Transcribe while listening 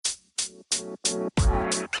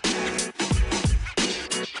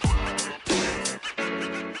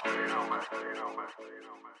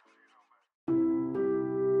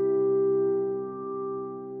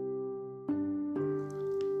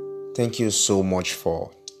Thank you so much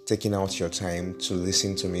for taking out your time to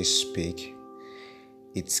listen to me speak.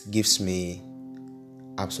 It gives me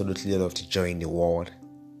absolutely a lot of joy in the world,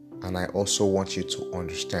 and I also want you to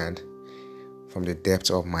understand from the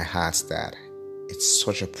depth of my heart that it's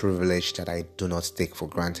such a privilege that I do not take for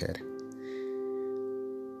granted.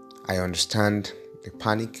 I understand the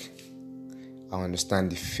panic, I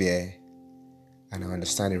understand the fear, and I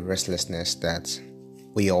understand the restlessness that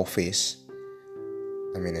we all face.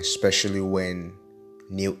 Especially when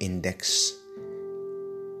new index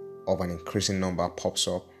of an increasing number pops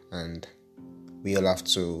up and we all have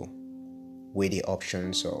to weigh the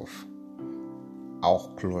options of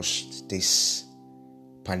how close this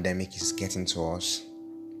pandemic is getting to us.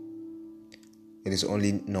 It is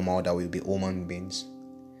only normal that we'll be human beings.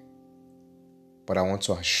 But I want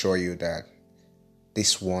to assure you that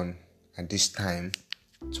this one and this time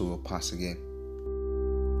too will pass again.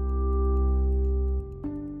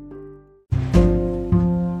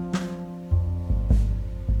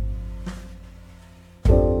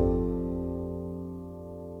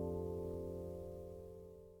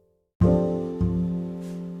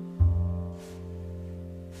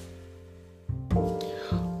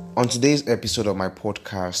 On today's episode of my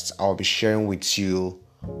podcast, I'll be sharing with you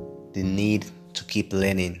the need to keep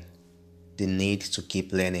learning. The need to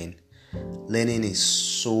keep learning. Learning is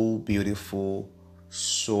so beautiful,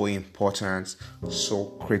 so important, so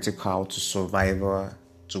critical to survival,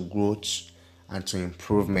 to growth, and to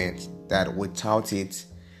improvement that without it,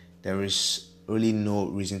 there is really no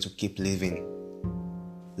reason to keep living.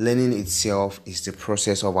 Learning itself is the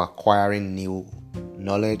process of acquiring new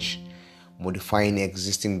knowledge, modifying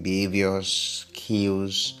existing behaviors,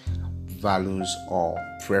 skills, values, or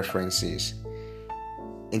preferences.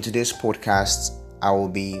 In today's podcast, I will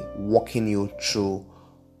be walking you through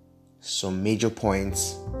some major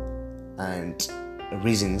points and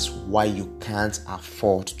reasons why you can't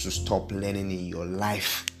afford to stop learning in your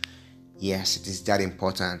life. Yes, it is that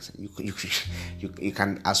important. You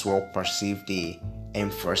can as well perceive the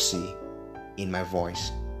emphasis in my voice.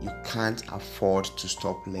 You can't afford to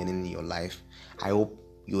stop learning in your life. I hope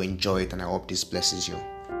you enjoy it and I hope this blesses you.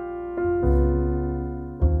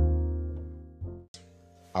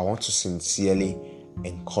 I want to sincerely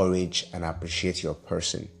encourage and appreciate your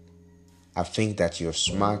person. I think that you're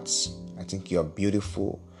smart. I think you're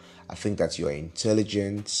beautiful. I think that you're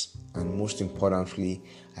intelligent. And most importantly,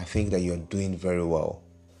 I think that you're doing very well.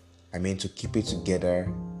 To keep it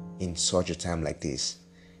together in such a time like this.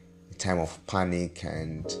 A time of panic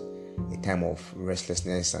and a time of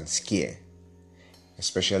restlessness and scare,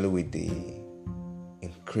 especially with the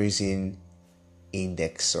increasing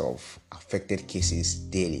index of affected cases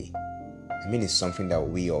daily. It's something that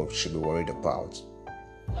we all should be worried about.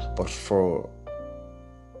 But for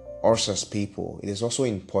us as people, it is also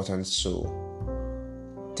important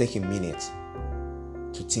to take a minute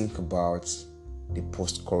to think about the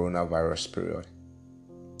post-coronavirus period.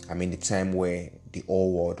 The time where the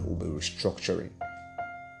whole world will be restructuring.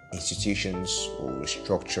 Institutions will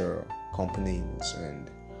restructure, companies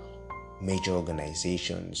and major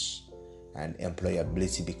organizations, and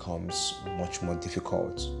employability becomes much more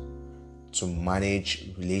difficult to manage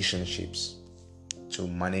relationships, to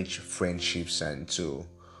manage friendships, and to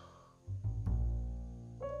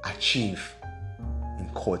achieve, in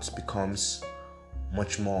quotes, becomes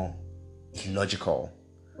much more illogical.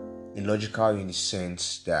 Illogical in the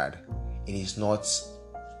sense that it is not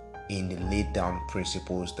in the laid down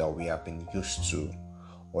principles that we have been used to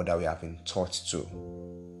or that we have been taught to.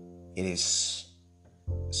 It's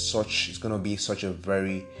going to be such a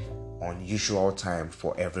very unusual time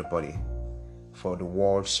for everybody, for the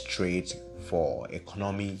world's trade, for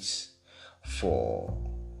economics, for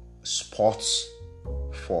sports,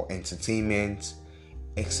 for entertainment,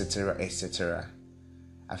 etc., etc.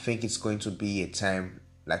 I think it's going to be a time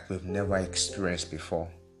like we've never experienced before.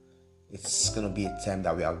 It's going to be a time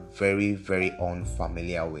that we are very, very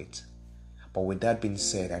unfamiliar with. But with that being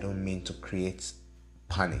said, I don't mean to create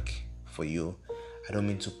panic for you. I don't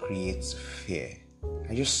mean to create fear.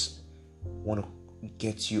 I just want to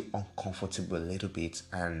get you uncomfortable a little bit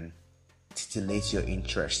and titillate your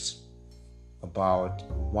interest about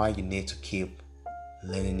why you need to keep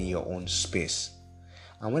learning in your own space.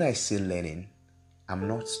 And when I say learning, I'm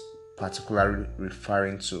not particularly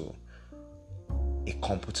referring to a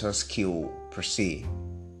computer skill per se.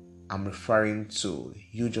 I'm referring to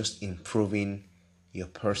you just improving your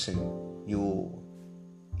person, you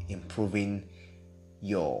improving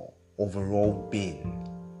your overall being.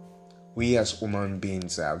 We as human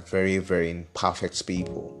beings are very, very imperfect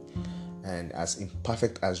people. And as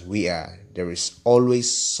imperfect as we are, there is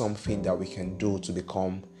always something that we can do to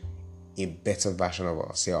become a better version of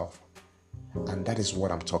ourselves. And that is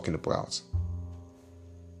what I'm talking about.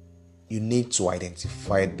 You need to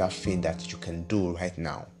identify that thing that you can do right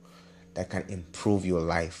now that can improve your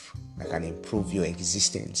life, that can improve your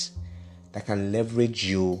existence, that can leverage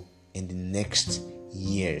you in the next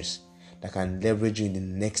years, that can leverage you in the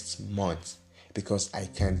next month. Because I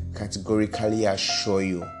can categorically assure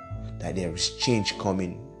you that there is change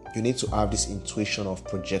coming. You need to have this intuition of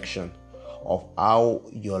projection of how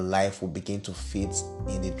your life will begin to fit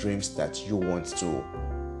in the dreams that you want to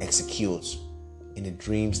execute, in the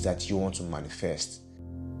dreams that you want to manifest.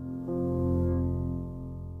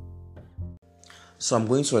 So I'm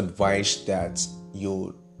going to advise that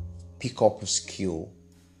you pick up a skill,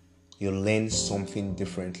 you learn something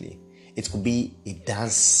differently. It could be a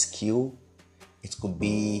dance skill, it could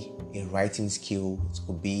be a writing skill, it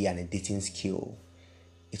could be an editing skill,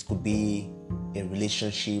 it could be a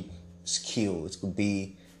relationship skill, it could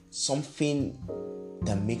be something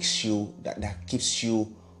that makes you, that keeps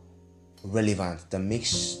you relevant,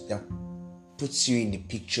 that puts you in the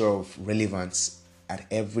picture of relevance at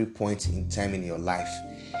every point in time in your life.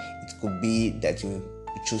 It could be that you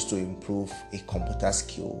choose to improve a computer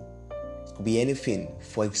skill. It could be anything.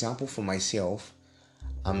 For example, for myself,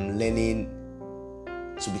 I'm learning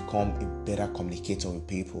to become a better communicator with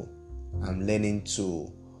people. I'm learning to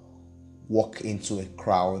walk into a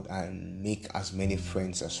crowd and make as many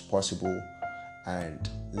friends as possible and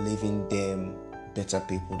leaving them better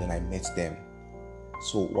people than I met them.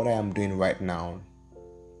 So what I am doing right now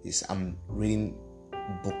is I'm reading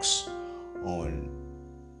books on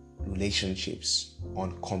relationships,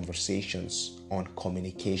 on conversations, on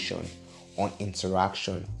communication, on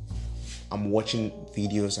interaction. I'm watching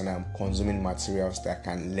videos and I'm consuming materials that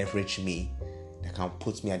can leverage me, that can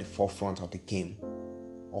put me at the forefront of the game,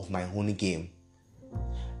 of my own game.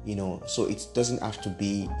 So it doesn't have to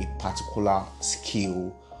be a particular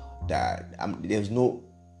skill that there's no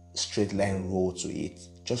straight line road to it.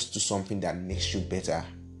 Just do something that makes you better.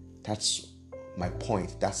 That's my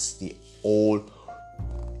point. That's the whole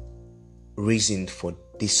reason for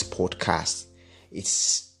this podcast.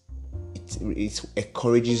 It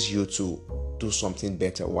encourages you to do something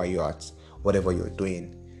better while you're at whatever you're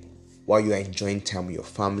doing, while you're enjoying time with your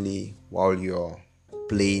family, while you're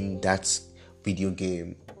playing that video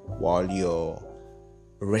game, while you're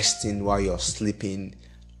resting, while you're sleeping.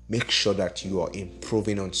 Make sure that you are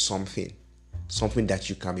improving on something that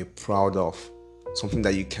you can be proud of, something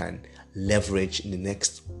that you can leverage in the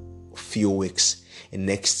next few weeks, in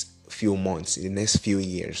the next few months, in the next few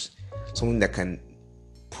years, something that can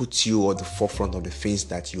put you at the forefront of the things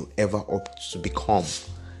that you ever hope to become.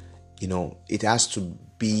 It has to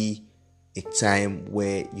be a time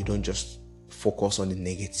where you don't just focus on the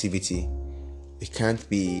negativity. We can't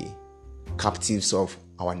be captives of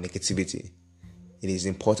our negativity. It is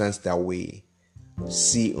important that we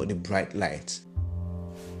see the bright light.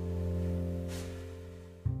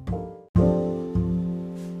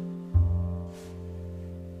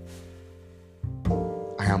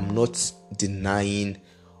 I am not denying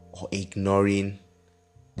or ignoring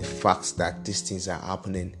the fact that these things are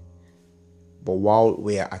happening. But while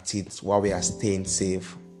we are at it, while we are staying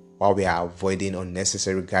safe, while we are avoiding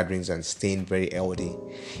unnecessary gatherings and staying very healthy,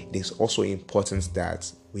 it is also important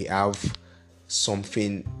that we have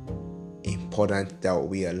something important that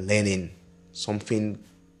we are learning, something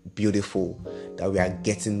beautiful that we are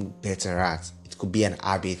getting better at. It could be an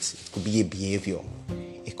habit, it could be a behavior,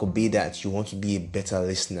 it could be that you want to be a better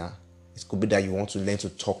listener, it could be that you want to learn to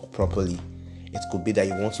talk properly, it could be that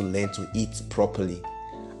you want to learn to eat properly.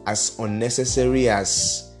 As unnecessary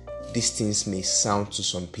as these things may sound to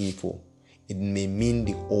some people, it may mean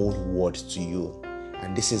the old word to you.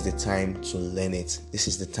 And this is the time to learn it. This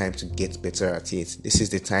is the time to get better at it. This is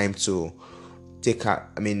the time to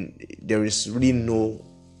there is really no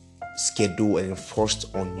schedule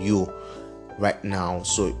enforced on you right now.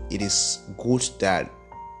 So it is good that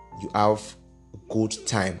you have good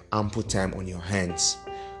time, ample time on your hands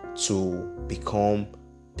to become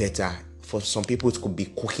better. For some people, it could be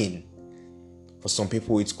cooking. For some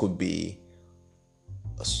people, it could be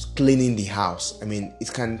cleaning the house.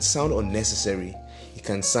 It can sound unnecessary. It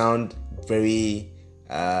can sound very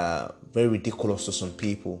ridiculous to some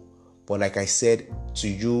people. But like I said, to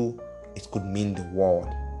you, it could mean the world.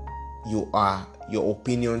 Your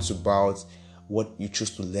opinions about what you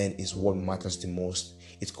choose to learn is what matters the most.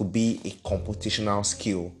 It could be a computational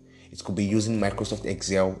skill. It could be using Microsoft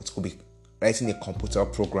Excel. It could be writing a computer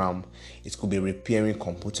program. It could be repairing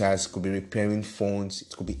computers. It could be repairing phones.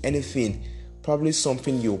 It could be anything. Probably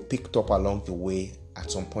something you picked up along the way at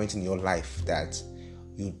some point in your life that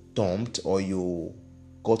you dumped, or you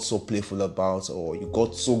got so playful about, or you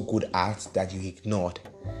got so good at that you ignored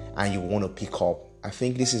and you want to pick up. I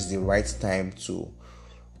think this is the right time to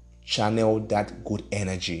channel that good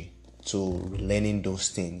energy to learning those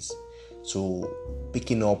things, to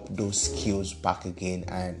picking up those skills back again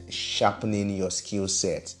and sharpening your skill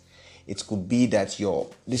set. It could be that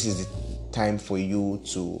this is the time for you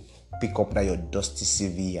to pick up your dusty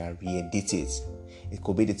CV and re-edit it. It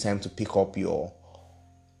could be the time to pick up your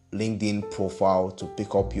LinkedIn profile, to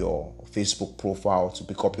pick up your Facebook profile, to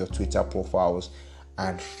pick up your Twitter profiles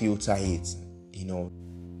and filter it,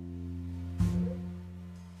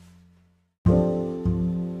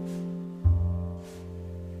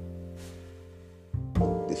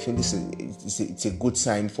 I think it's a good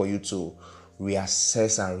time for you to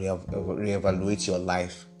reassess and reevaluate your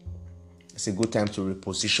life. It's a good time to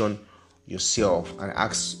reposition yourself and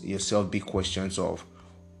ask yourself big questions of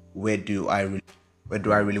where do I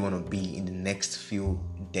really want to be in the next few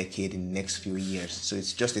decades, in the next few years. So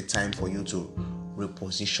it's just a time for you to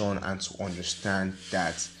reposition and to understand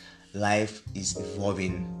that life is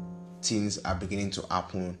evolving, things are beginning to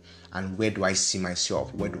happen, and where do I see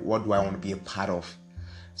myself? What do I want to be a part of?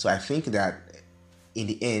 So I think that in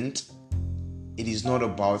the end, it is not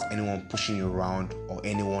about anyone pushing you around or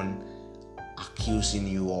anyone accusing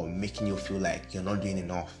you or making you feel like you're not doing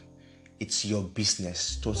enough. It's your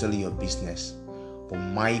business, totally your business. But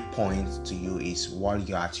my point to you is, while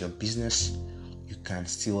you're at your business, you can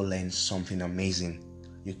still learn something amazing.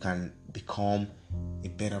 You can become a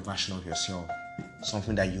better version of yourself,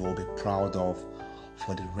 something that you will be proud of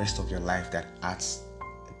for the rest of your life. That at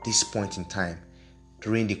this point in time,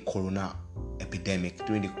 during the corona epidemic,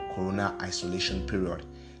 during the corona isolation period,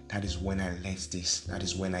 that is when I learned this. That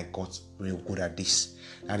is when I got real good at this.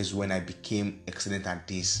 That is when I became excellent at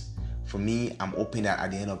this. For me, I'm hoping that at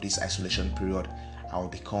the end of this isolation period, I will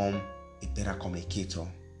become a better communicator,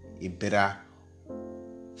 a better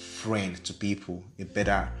friend to people, a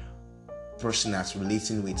better person that's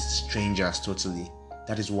relating with strangers totally.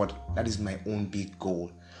 That is my own big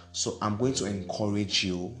goal. So I'm going to encourage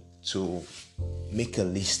you to make a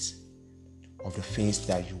list of the things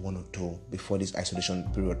that you want to do before this isolation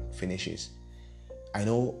period finishes. I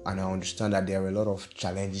know and I understand that there are a lot of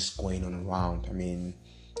challenges going on around. I mean,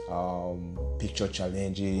 picture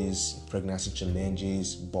challenges, pregnancy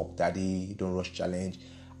challenges, Bob Daddy, Don't Rush challenge.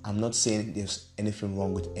 I'm not saying there's anything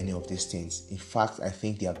wrong with any of these things. In fact, I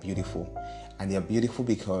think they are beautiful. And they are beautiful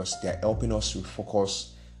because they are helping us to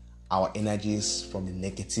focus our energies from the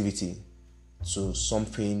negativity to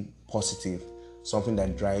something positive, something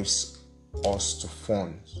that drives us to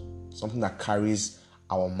fun, something that carries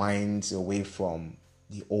our minds away from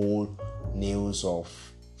the old news of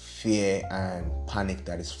fear and panic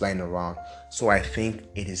that is flying around. So I think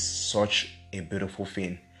it is such a beautiful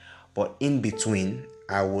thing. But in between,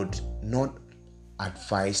 I would not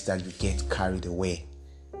advise that you get carried away.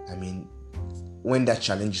 I mean, when that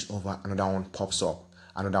challenge is over, another one pops up,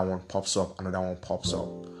 another one pops up, another one pops up.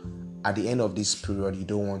 At the end of this period, you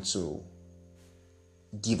don't want to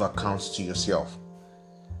give accounts to yourself.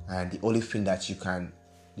 And the only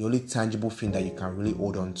tangible thing that you can really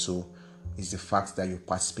hold on to is the fact that you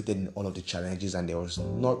participated in all of the challenges, and there was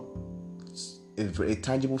not a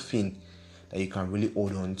tangible thing that you can really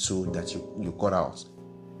hold on to that you got out.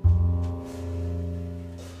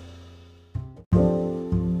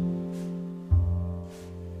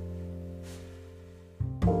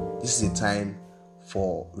 This is a time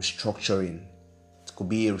for restructuring. It could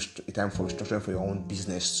be a time for restructuring for your own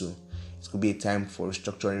business too. It could be a time for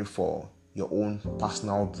restructuring for your own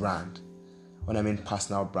personal brand. When I mean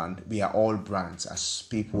personal brand, we are all brands as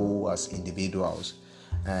people, as individuals.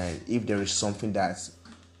 And if there is something that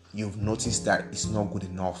you've noticed that it's not good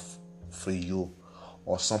enough for you,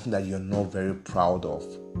 or something that you're not very proud of,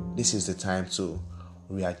 this is the time to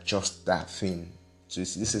readjust that thing. So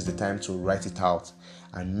this is the time to write it out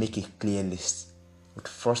and make a clear list. The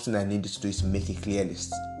first thing I need you to do is make a clear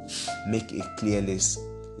list. Make a clear list.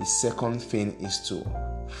 The second thing is to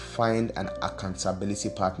find an accountability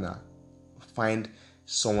partner. Find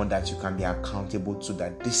someone that you can be accountable to,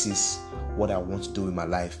 that this is what I want to do in my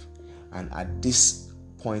life. And at this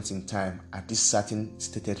point in time, at this certain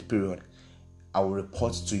stated period, I will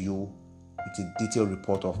report to you with a detailed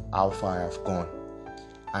report of how far I have gone.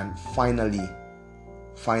 And finally,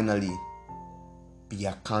 be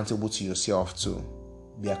accountable to yourself too.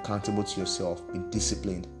 Be accountable to yourself. Be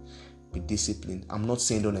disciplined. be disciplined. I'm not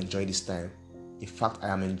saying don't enjoy this time. In fact, I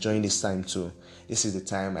am enjoying this time too. This is the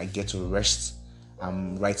time I get to rest.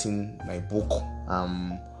 I'm writing my book.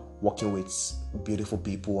 I'm working with beautiful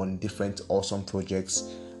people on different awesome projects.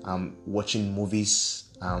 I'm watching movies.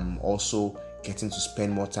 I'm also getting to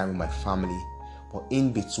spend more time with my family. But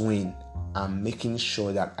in between, I'm making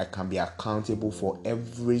sure that I can be accountable for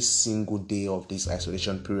every single day of this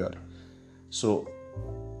isolation period. So,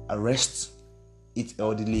 I rest, eat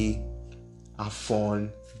healthily, have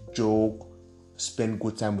fun, joke, spend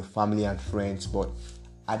good time with family and friends. But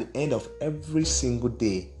at the end of every single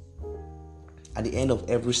day,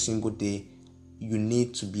 you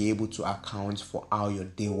need to be able to account for how your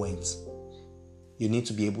day went.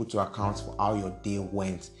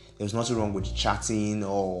 There's nothing wrong with chatting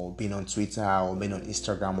or being on Twitter or being on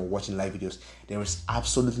Instagram or watching live videos. There is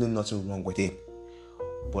absolutely nothing wrong with it.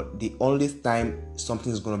 But the only time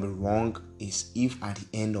something is going to be wrong is if at the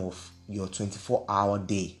end of your 24-hour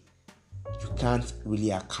day, you can't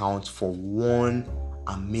really account for one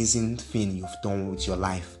amazing thing you've done with your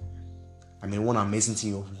life. One amazing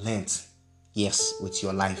thing you've learned, with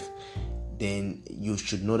your life. Then you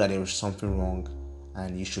should know that there is something wrong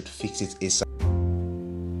and you should fix it ASAP.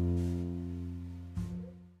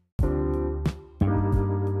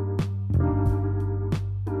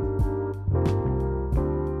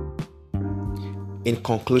 In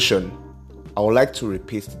conclusion, I would like to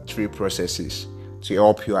repeat the 3 processes to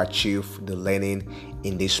help you achieve the learning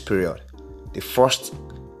in this period. The first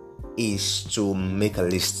is to make a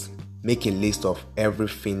list. Make a list of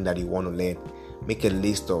everything that you want to learn. Make a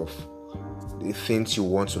list of the things you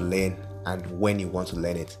want to learn and when you want to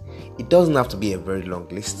learn it. It doesn't have to be a very long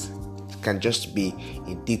list. It can just be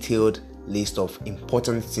a detailed list of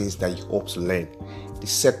important things that you hope to learn. The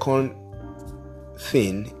second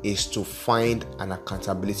thing is to find an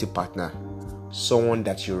accountability partner, someone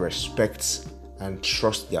that you respect and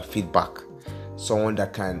trust their feedback, someone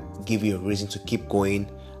that can give you a reason to keep going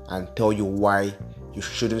and tell you why you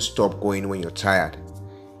shouldn't stop going when you're tired.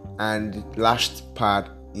 And the last part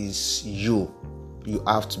is you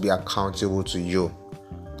have to be accountable to you.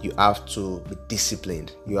 You have to be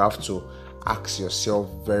disciplined. You have to ask yourself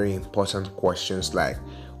very important questions like,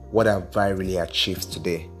 what have I really achieved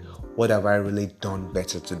today? What have I really done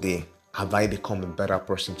better today? Have I become a better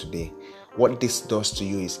person today? What this does to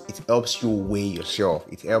you is it helps you weigh yourself.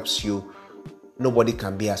 It helps you. Nobody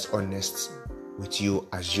can be as honest with you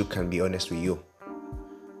as you can be honest with you.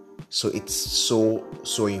 So it's so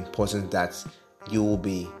important that you will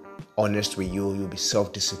be honest with you, you'll be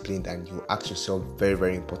self-disciplined, and you ask yourself very,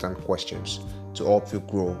 very important questions to help you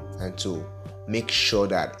grow and to make sure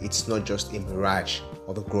that it's not just a mirage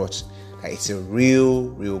of the growth, that it's a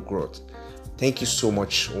real growth. Thank you so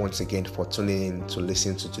much once again for tuning in to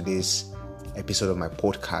listen to today's episode of my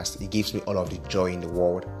podcast. It gives me all of the joy in the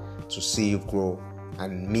world to see you grow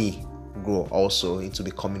and me grow also into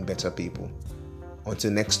becoming better people.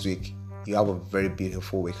 Until next week, you have a very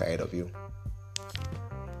beautiful week ahead of you.